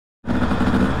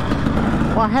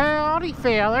Well, howdy,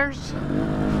 fellers.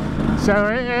 So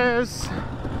it is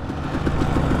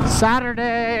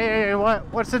Saturday.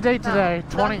 What's the date today?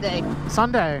 Sunday.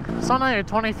 Sunday,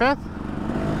 25th.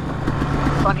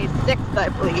 26th, I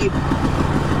believe.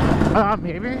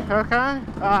 Maybe. Okay.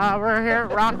 We're here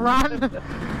at Rock Run.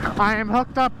 I am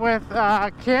hooked up with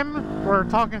Kim. We're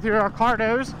talking through our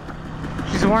Cardos.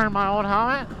 She's wearing my old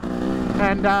helmet,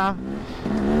 and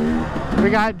we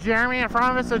got Jeremy in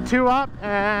front of us, a 2-up,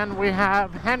 and we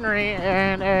have Henry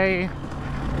in a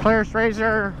Polaris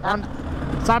Razor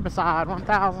side by side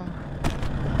 1000.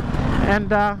 And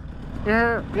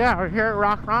we're here at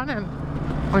Rock Run, and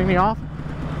clean me off.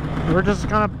 We're just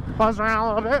gonna buzz around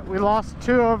a little bit. We lost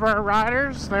 2 of our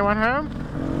riders. They went home.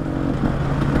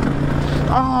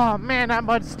 Oh man, that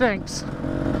mud stinks.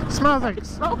 It smells like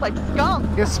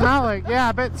skunk. It smells like, yeah,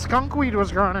 I bet skunk weed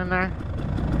was growing in there.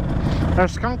 Or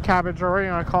skunk cabbage, or what do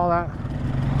you want to call that?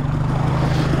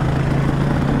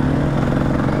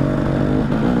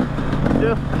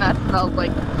 And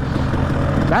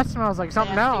that smells like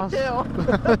something else. too.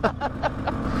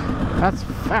 That's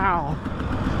foul.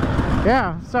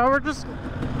 Yeah, so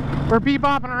we're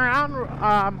bebopping around.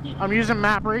 I'm using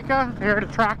Maprika here to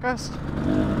track us.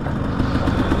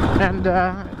 And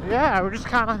yeah, we're just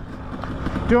kind of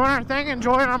doing our thing,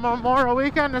 enjoying our Memorial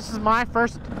weekend. This is my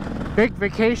first big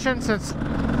vacation since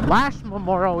last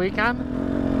Memorial weekend.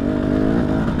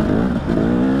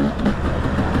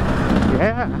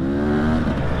 Yeah,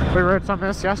 we rode some of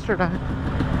this yesterday.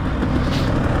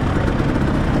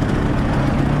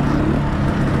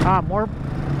 More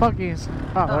buggies.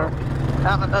 Oh,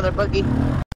 found another buggy.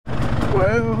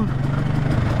 Whoa.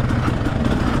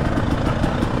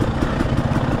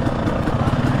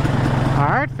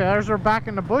 Alright, fellas, we're back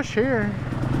in the bush here.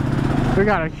 We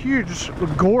got a huge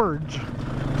gorge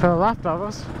to the left of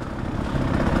us.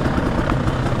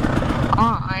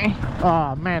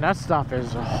 Oh man, that stuff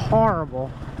is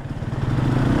horrible.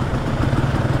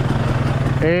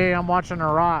 Hey, I'm watching the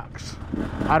rocks.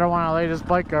 I don't want to lay this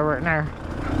bike over in there.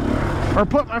 Or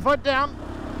put my foot down.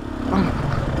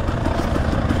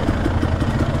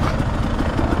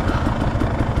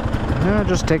 Yeah,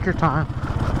 just take your time.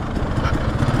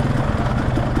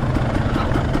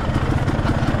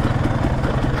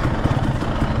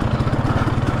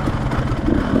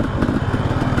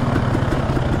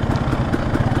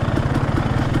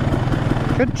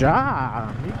 Good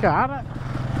job. You got it.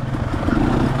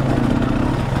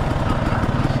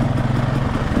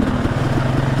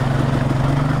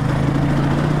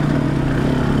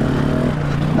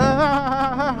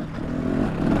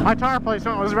 My tire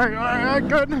placement was very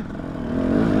good.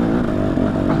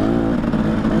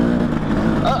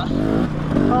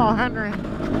 Oh, Henry.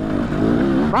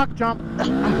 Rock jump.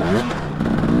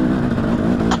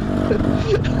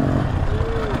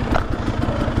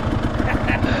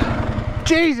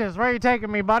 Jesus, where are you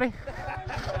taking me, buddy?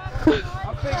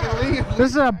 I'm thinking leave.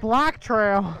 This is a black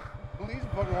trail. Lee's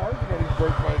fucking hard to get his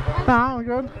brake right now. No, I'm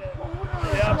good.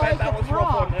 Yeah, I bet that was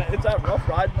rough on that. It's that rough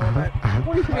riding on that.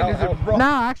 What do you mean? Is it rough? No,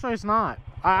 actually it's not.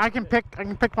 I can pick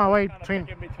my way between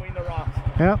the rocks.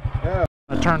 Yep. Yeah.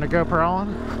 I turn the GoPro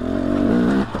on.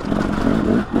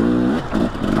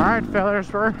 Alright,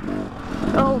 fellas, we're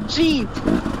Jeep.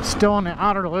 still in the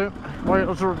outer loop. Wait,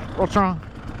 what's wrong?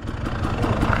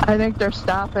 I think they're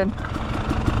stopping.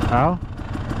 Oh?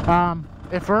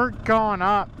 If we're going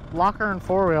up, lock her in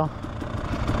 4-wheel.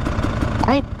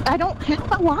 I don't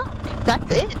have a lock.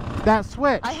 That's it. That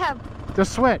switch. I have the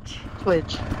switch.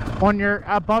 Switch. On your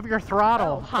above your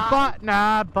throttle. Oh,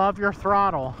 above your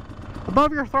throttle.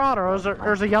 Above your throttle,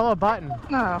 there's a yellow button.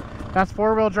 No. That's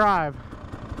 4-wheel drive.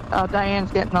 Oh,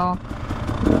 Diane's getting off.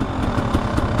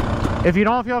 If you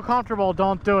don't feel comfortable,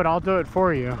 don't do it. I'll do it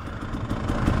for you.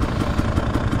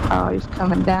 Oh, he's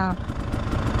coming down.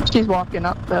 She's walking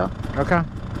up though. Okay.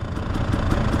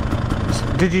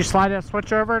 Did you slide that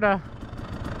switch over to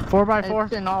 4x4?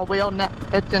 It's in all-wheel now.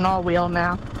 It's in all-wheel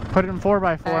now. Put it in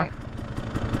 4x4. Right.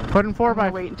 Put it in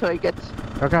 4x4. Wait until he gets.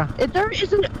 Okay. There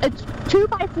isn't. It's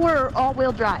 2x4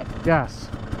 all-wheel drive. Yes.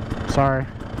 Sorry.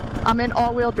 I'm in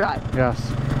all-wheel drive. Yes.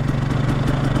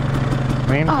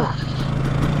 Mean.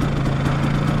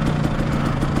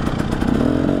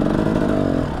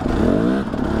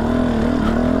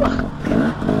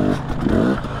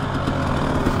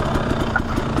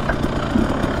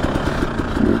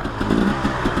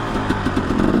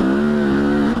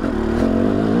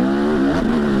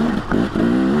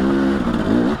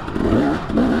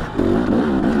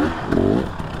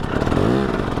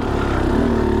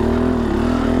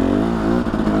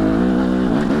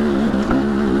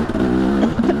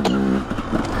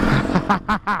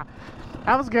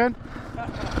 That was good.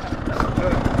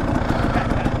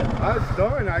 I was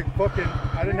done. I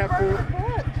didn't have to.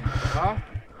 Huh?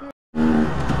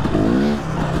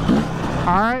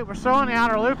 Alright, we're still in the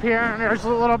outer loop here, and there's a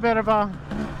little bit of a,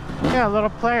 yeah, a little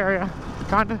play area,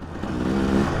 kinda.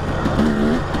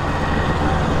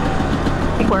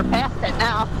 I think we're past it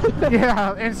now.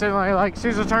 Yeah, instantly, like,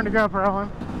 Susan turned to GoPro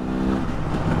on.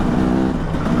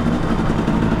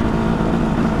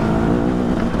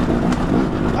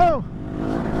 Oh!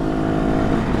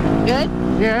 Good?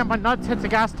 Yeah, my nuts hit the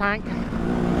gas tank.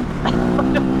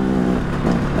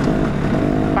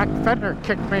 Back fender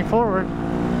kicked me forward.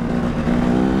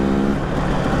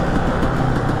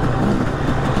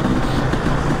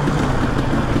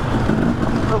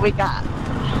 What we got?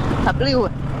 A blue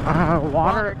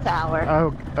Water tower.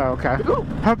 Oh, okay. Ooh.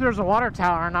 Hope there's a water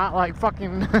tower, not like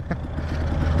fucking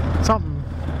something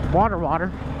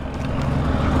water.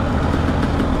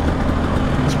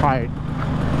 It's probably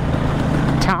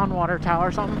town water tower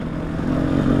or something.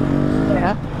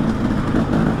 Yeah.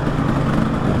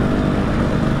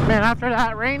 Man, after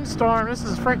that rainstorm, this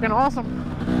is freaking awesome.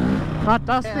 Not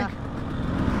dusty. Yeah.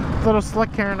 Little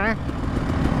slick here and there.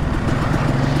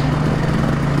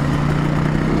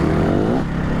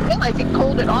 I feel like it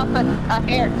cooled it off a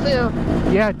hair too.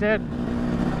 Yeah, it did.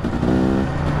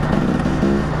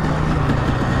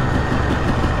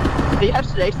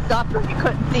 Yesterday stopped where you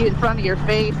couldn't see in front of your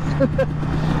face.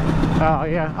 Oh,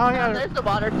 yeah. Oh, yeah. There's the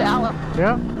water tower.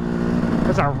 Yeah.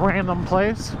 It's a random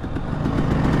place.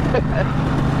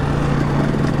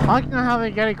 I like to know how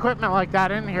they get equipment like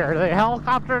that in here. Are they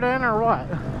helicoptered in or what?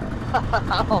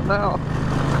 I don't know.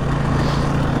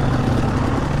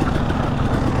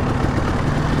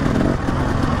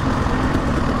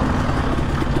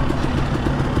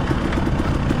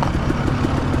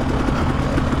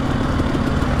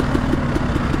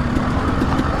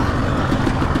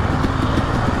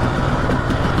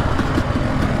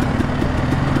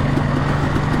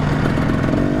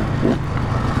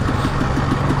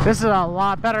 This is a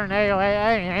lot better than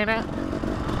AOAA, ain't it?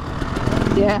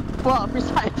 Yeah. Well,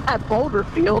 besides that boulder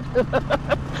field,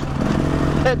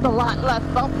 it's a lot less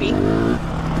bumpy.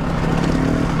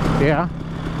 Yeah.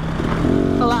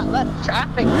 A lot less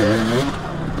traffic too.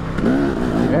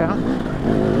 Yeah.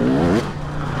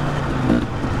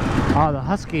 Oh, the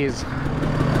Huskies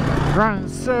running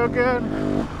so good.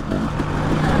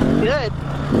 Good.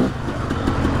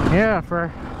 Yeah, for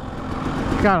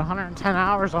got 110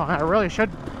 hours on it. I really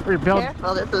should rebuild.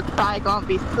 Careful, this is probably gonna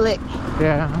be slick.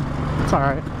 Yeah, it's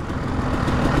alright.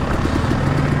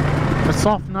 It's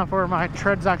soft enough where my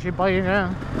tread's actually biting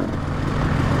in.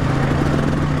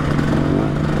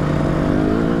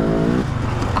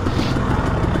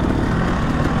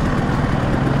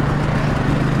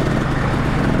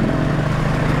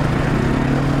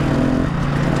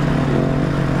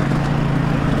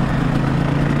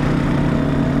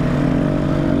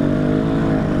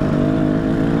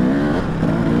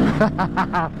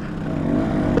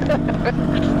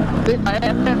 I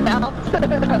have 10 pounds.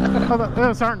 Oh,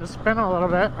 it's starting to spin a little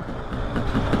bit.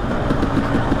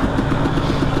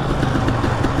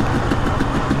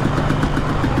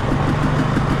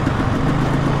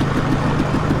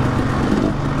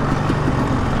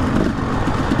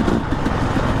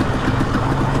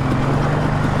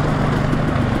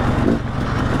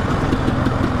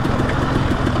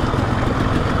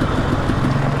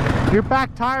 Your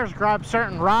back tires grab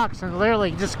certain rocks and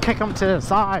literally just kick them to the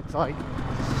sides. Like,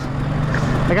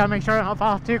 I gotta make sure I don't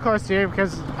fall too close to you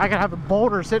because I could have a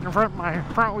boulder sitting in front of my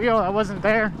front wheel that wasn't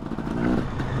there.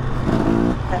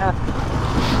 Yeah.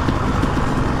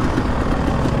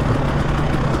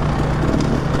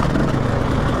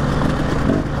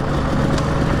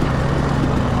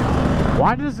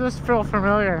 Why does this feel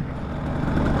familiar?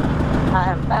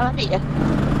 I'm telling you.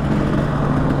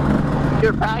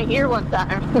 You're probably here one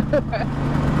time.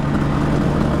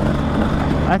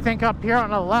 I think up here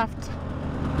on the left.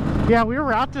 Yeah, we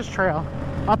were out this trail.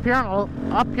 Up here a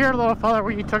little further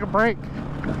where you took a break.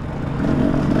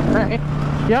 Right.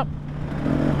 Yep.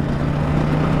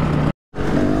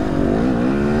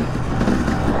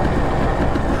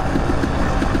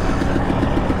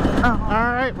 Oh.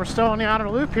 Alright, we're still in the outer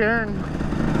loop here and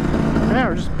yeah,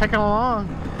 we're just picking along.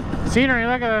 Scenery,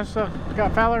 look at this.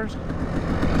 Got fellers.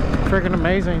 Freaking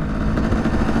amazing.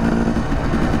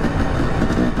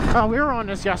 Oh, we were on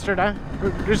this yesterday.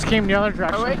 We just came the other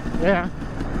direction. Oh, wait. Yeah.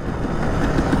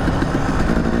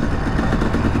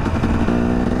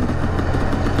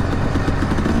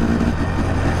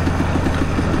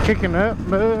 Kicking up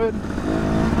mud.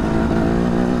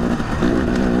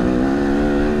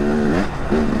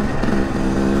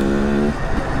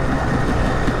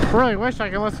 Really wish I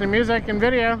could listen to music and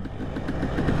video.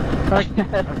 I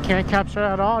can't capture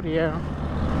that audio.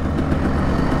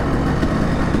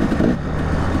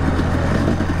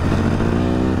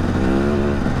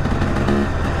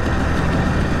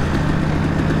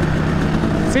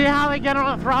 See how they get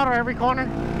on the throttle every corner?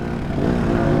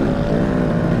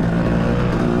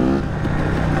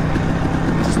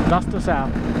 Just dust us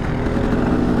out.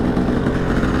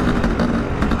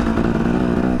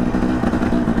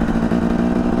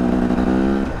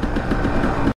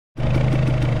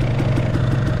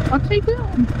 What's he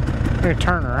doing? Here,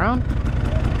 turn around.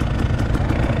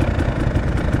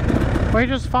 Why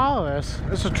just follow this?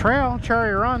 It's a trail,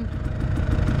 Cherry Run.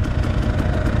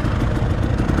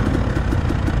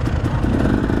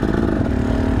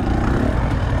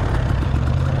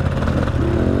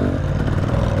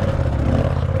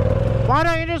 Why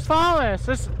don't you just follow this?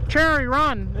 It's Cherry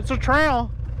Run. It's a trail.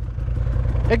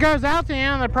 It goes out to the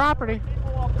end of the property.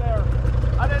 People up there.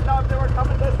 I didn't know if they were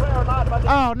coming this way or not. But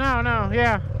Oh, no,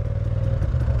 yeah.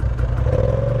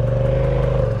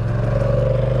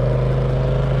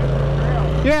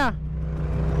 Yeah.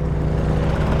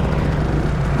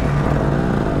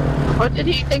 What did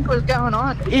he think was going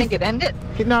on? Did he think it ended?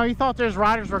 No, he thought those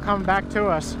riders were coming back to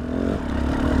us.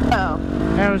 Oh.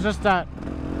 And it was just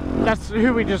that's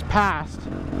who we just passed.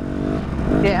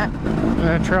 Yeah.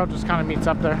 And the trail just kind of meets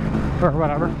up there, or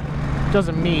whatever.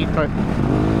 Doesn't meet, but...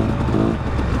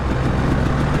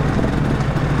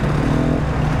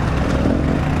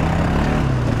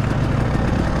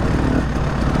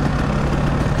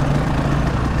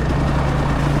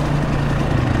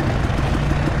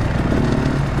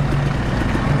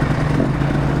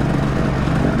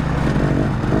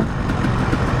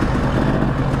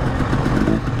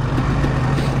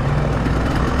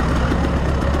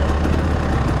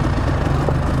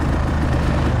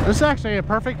 This is actually a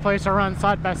perfect place to run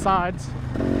side by sides.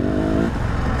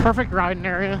 Perfect riding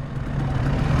area.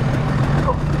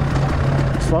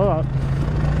 Slow up.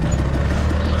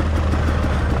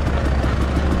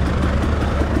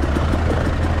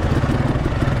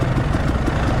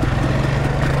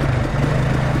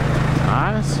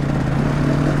 Nice.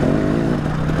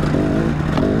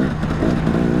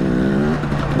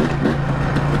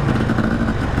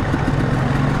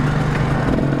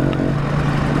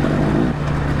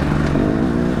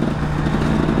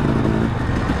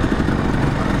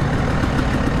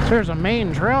 There's a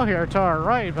main trail here to our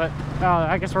right, but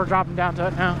I guess we're dropping down to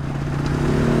it now.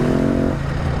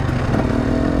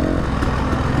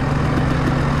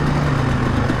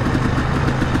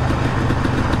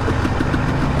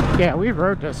 Yeah, we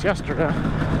rode this yesterday.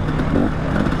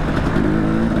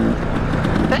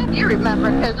 Then you remember,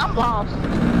 because I'm lost.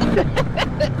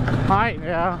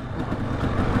 Yeah.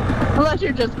 Unless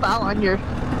you're just following your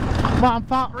Well, I'm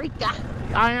following. Rika.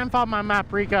 I am following my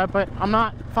map, Rika, but I'm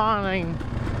not following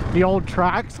the old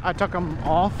tracks. I took them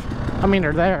off. I mean,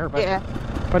 they're there, but Yeah.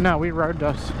 But no, we rode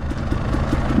this.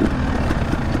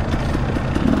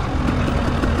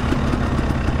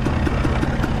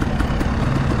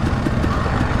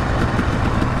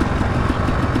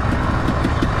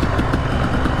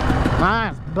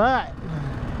 Nice butt.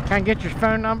 Can I get your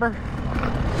phone number?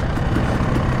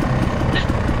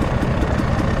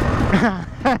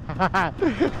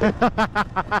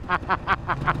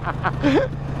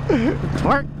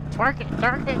 Twerk it,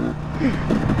 twerk it.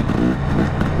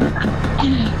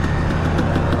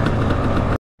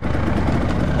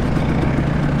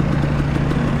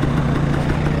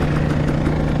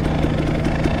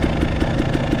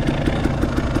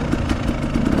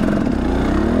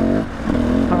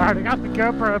 Alright, I got the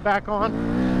GoPro back on.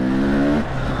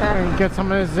 And get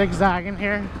some of this zigzagging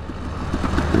here.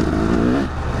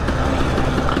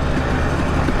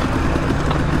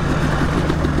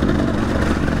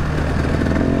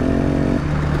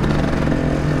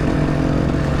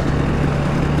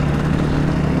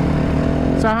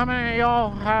 So how many of y'all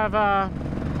have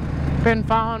been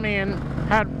following me and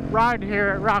had ride here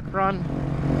at Rock Run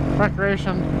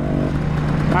Recreation?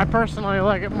 I personally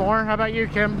like it more. How about you,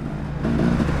 Kim?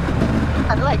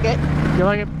 I like it.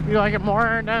 You like it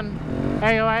more than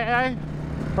AOAA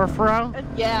or Fro?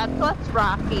 Yeah, it's less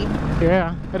rocky.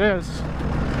 Yeah, it is.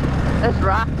 This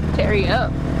rock tear you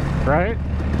up. Right?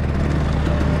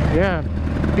 Yeah,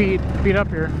 beat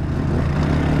up your,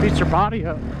 beats your body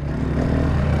up.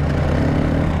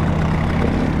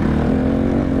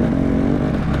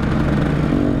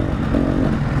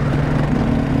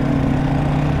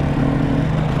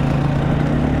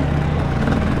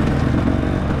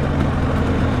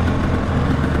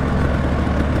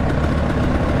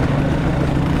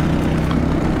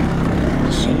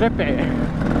 Slippy.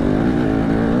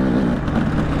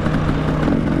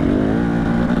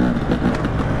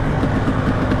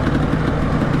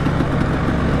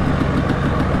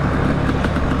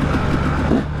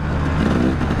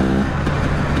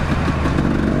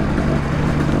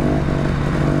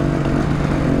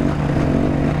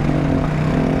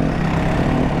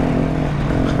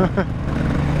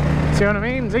 See what I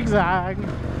mean? Zigzag.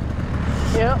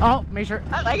 Yeah. Oh, make sure.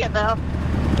 I like it though.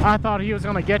 I thought he was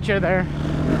gonna get you there.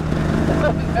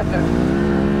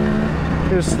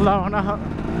 He was slowing up.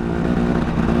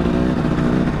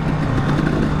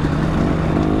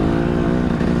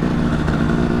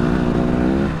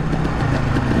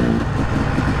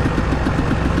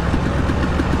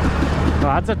 Well,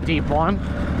 that's a deep one.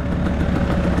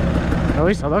 At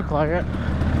least it looked like it.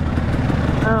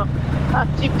 Oh, not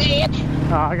too bad.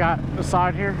 Oh, I got the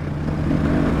side here.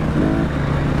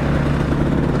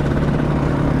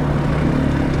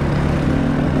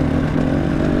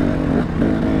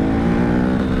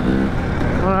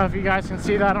 I don't know if you guys can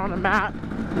see that on the mat.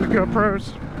 The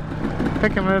GoPro's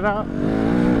picking it up.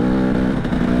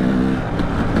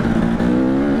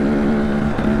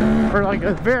 Or like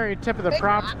the very tip of the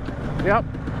prop. Yep.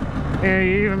 And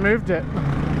you even moved it.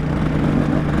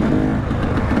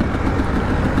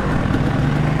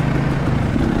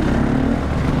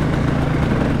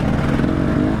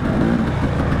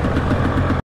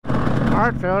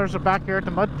 Alright, fellas, we're back here at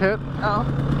the mud pit. Oh.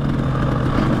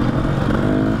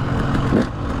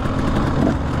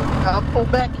 I'll pull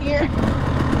back here.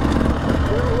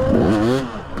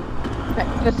 Pick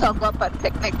yourself up at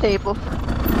picnic table.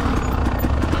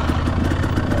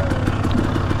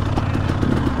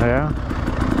 Yeah.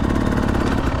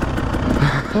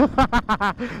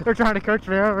 They're trying to coach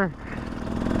me over.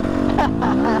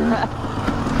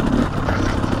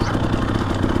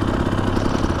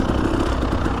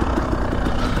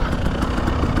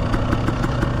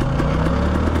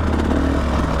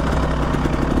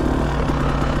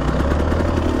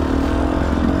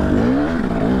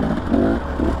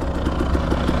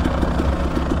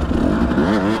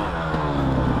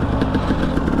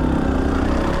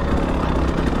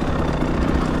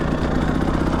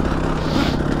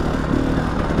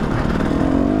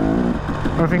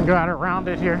 Or if we can go out around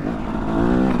it here. Alright,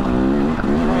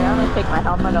 I'm gonna take my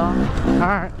helmet off.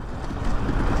 Alright.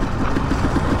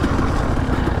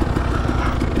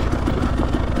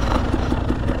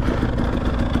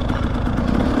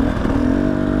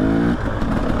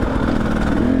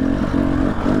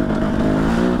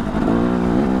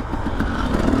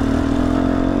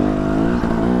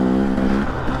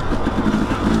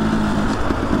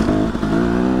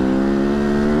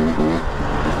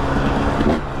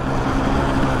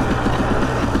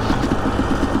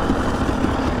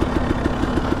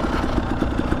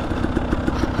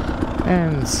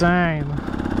 Insane.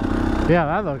 Yeah,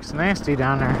 that looks nasty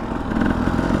down there.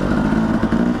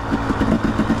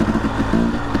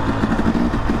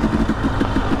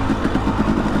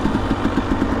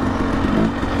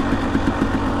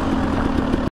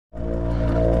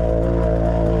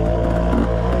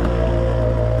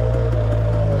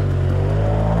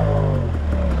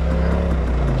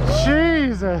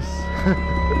 Jesus.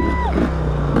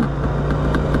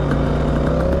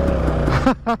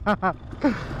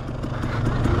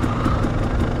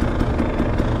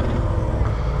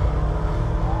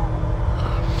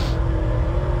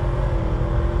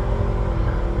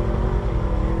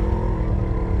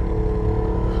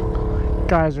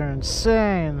 Guys are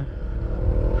insane.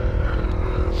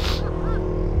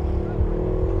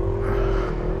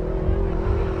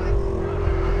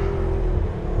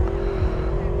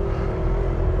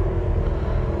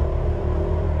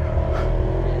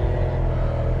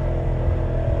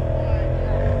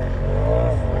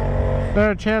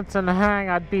 No chance in the hang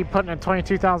I'd be putting a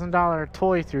 $22,000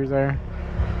 toy through there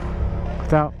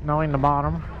without knowing the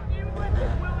bottom.